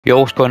Yo,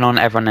 what's going on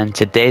everyone? In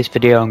today's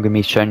video I'm going to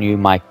be showing you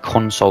my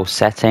console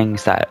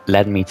settings that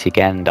led me to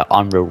getting the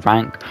Unreal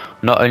rank.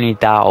 Not only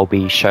that, I'll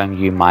be showing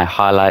you my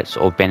highlights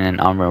of being in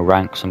Unreal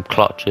rank, some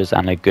clutches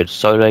and a good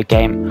solo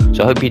game.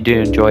 So I hope you do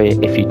enjoy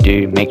it. If you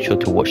do, make sure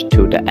to watch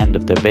till the end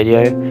of the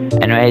video.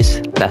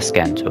 Anyways, let's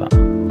get into it.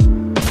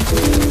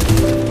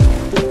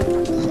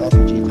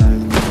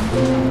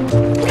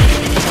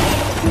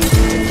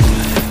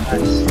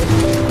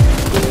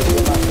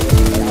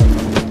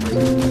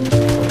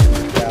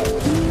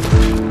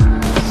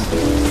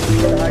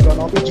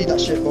 RPG that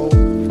shit, bro.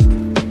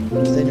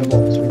 Stay in your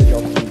box, really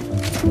job.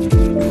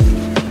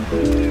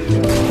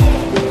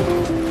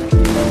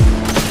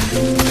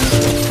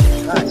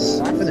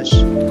 Nice. Finish.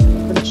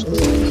 Finish.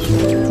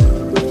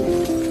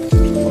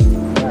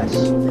 Nice.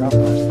 Yeah,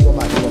 nice. Go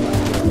back.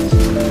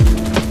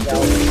 Yeah.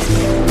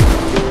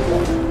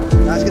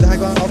 Nice, get the high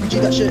ground. RPG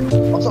that shit.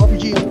 What's the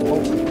RPG? Oh.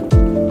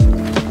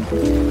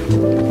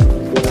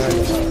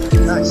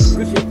 Nice.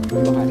 Good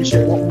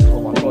shit.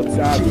 Oh my god,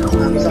 Sam. Go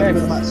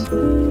mats.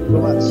 Go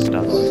mats.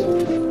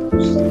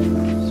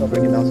 Stop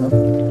bringing down, Sam. I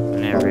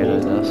didn't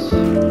realise this.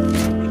 Sam,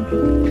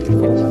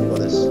 you got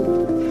this.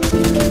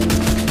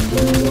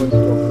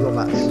 Go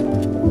mats.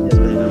 Yes,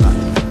 baby, go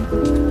mats.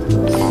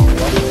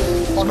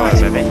 Oh, nice.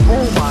 Baby.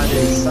 Oh my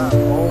days, Sam.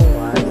 Oh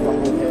my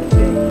fucking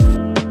game.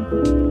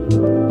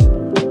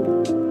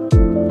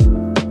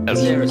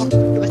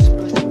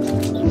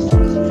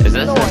 Is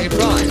this? No, you're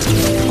blind.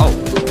 Oh.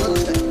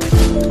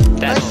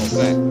 That's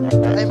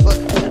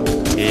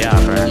yeah,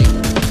 bro.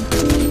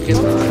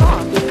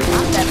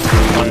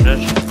 100.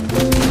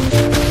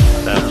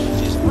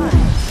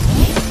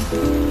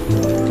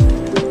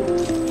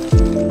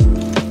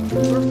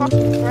 We're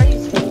fucking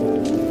crazy.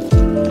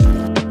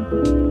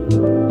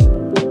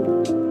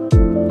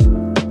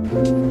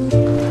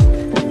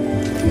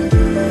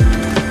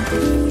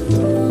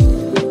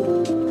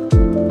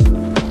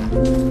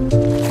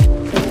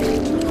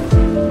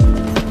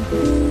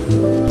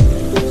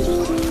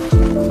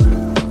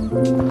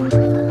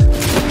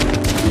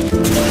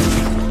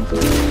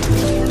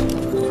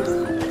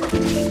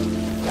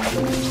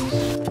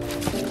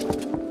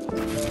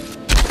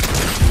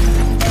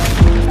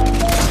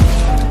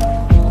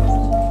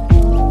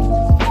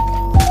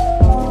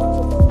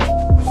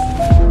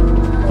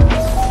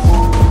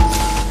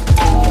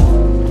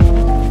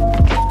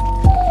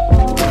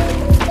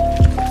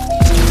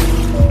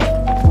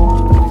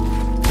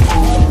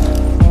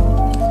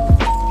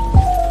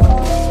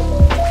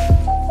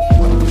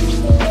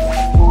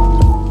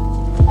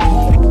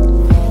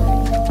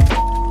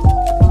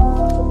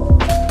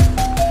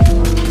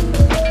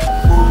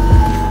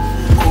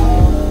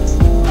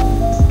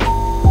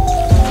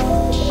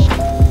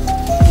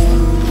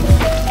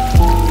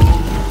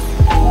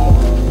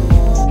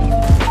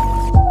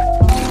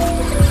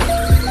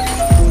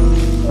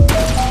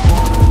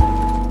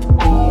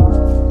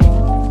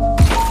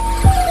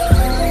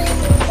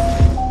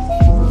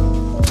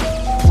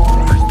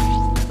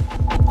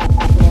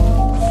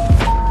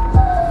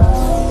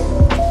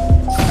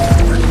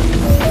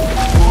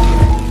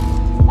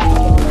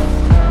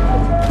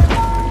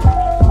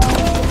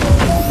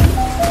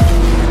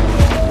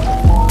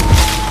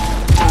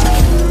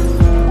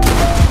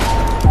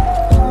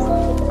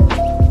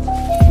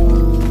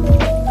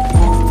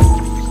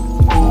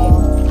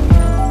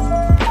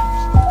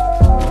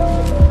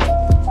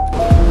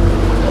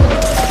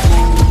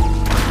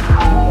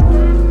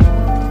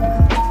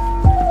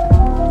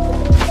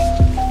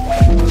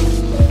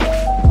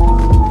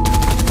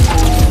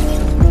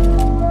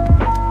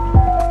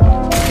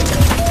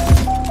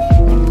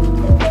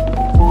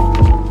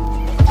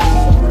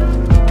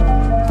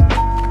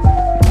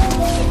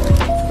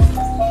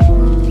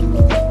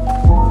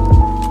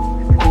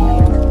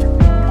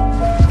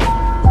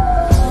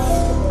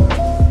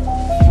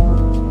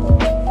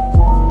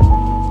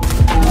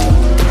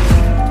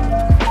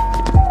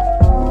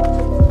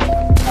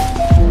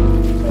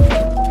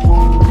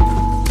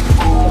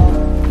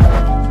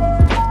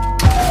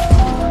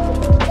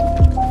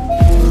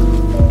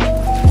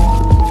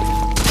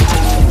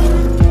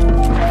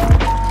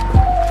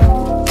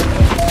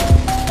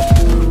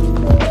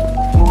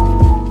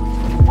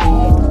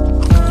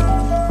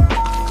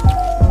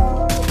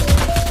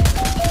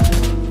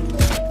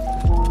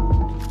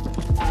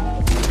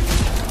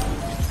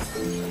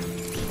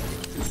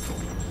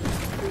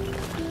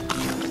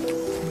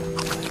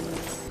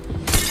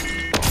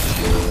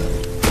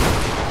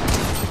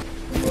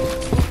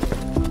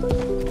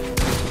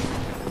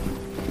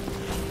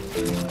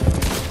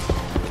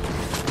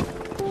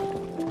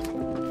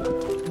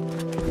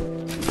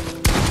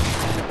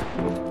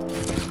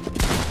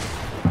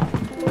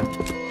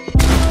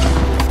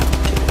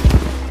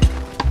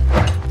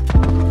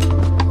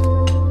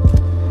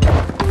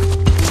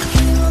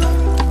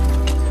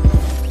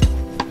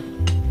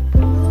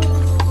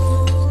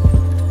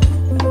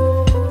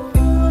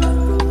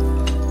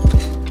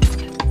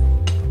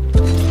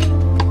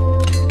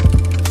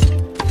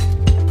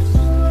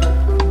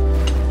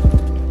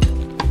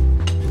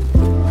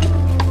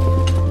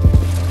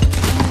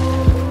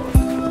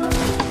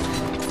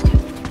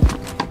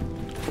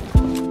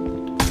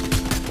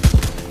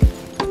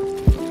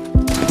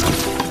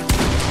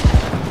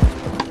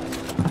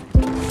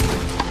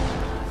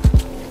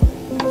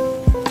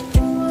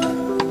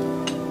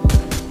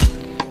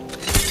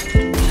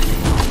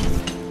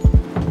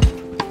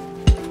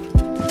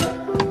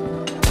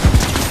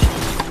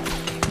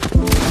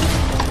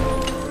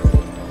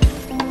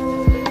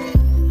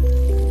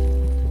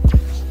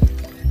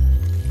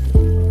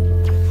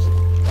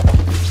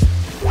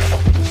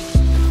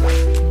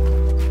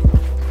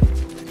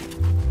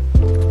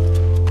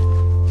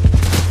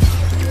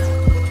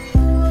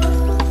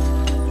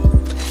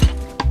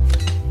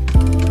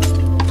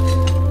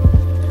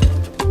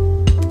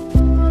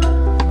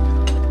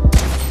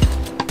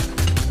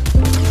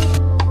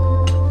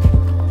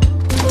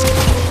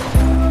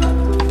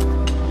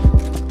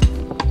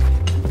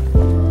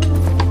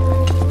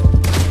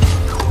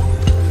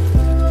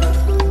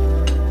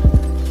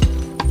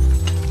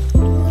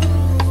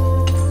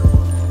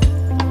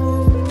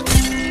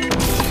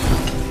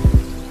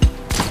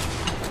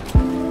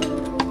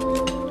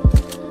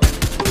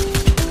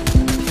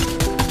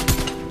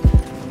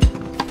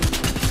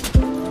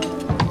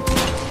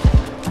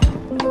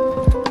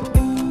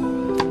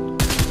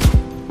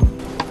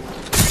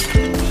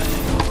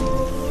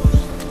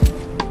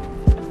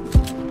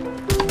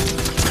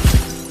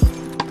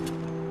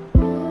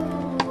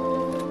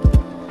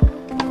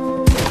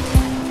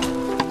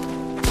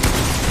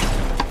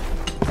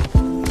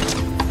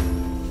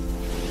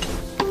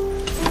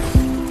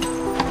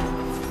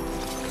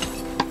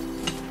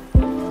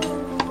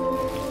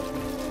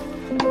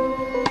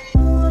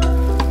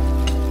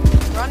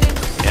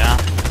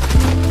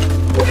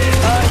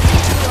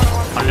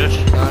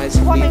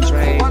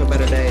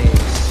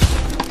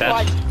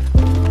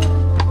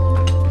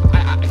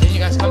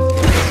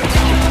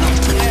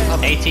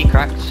 CT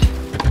cracked.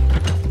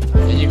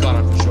 Yeah, you got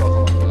him for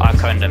sure. Come on. I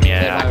coned him,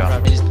 yeah, I got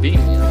him. He's beating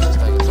you, just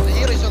like it's The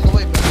hero's on the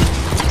way, bro.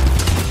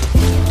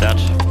 Dead.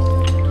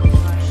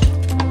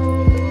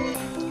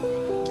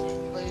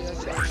 Oh,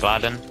 yeah,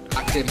 Sliding.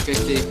 active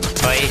 50.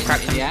 Oh, he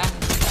cracked In him. the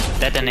air.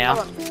 Dead in the air.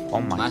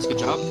 Oh my. Nice, good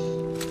job.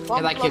 Hit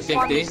like hit 50.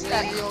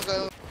 yeah, you'll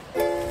go.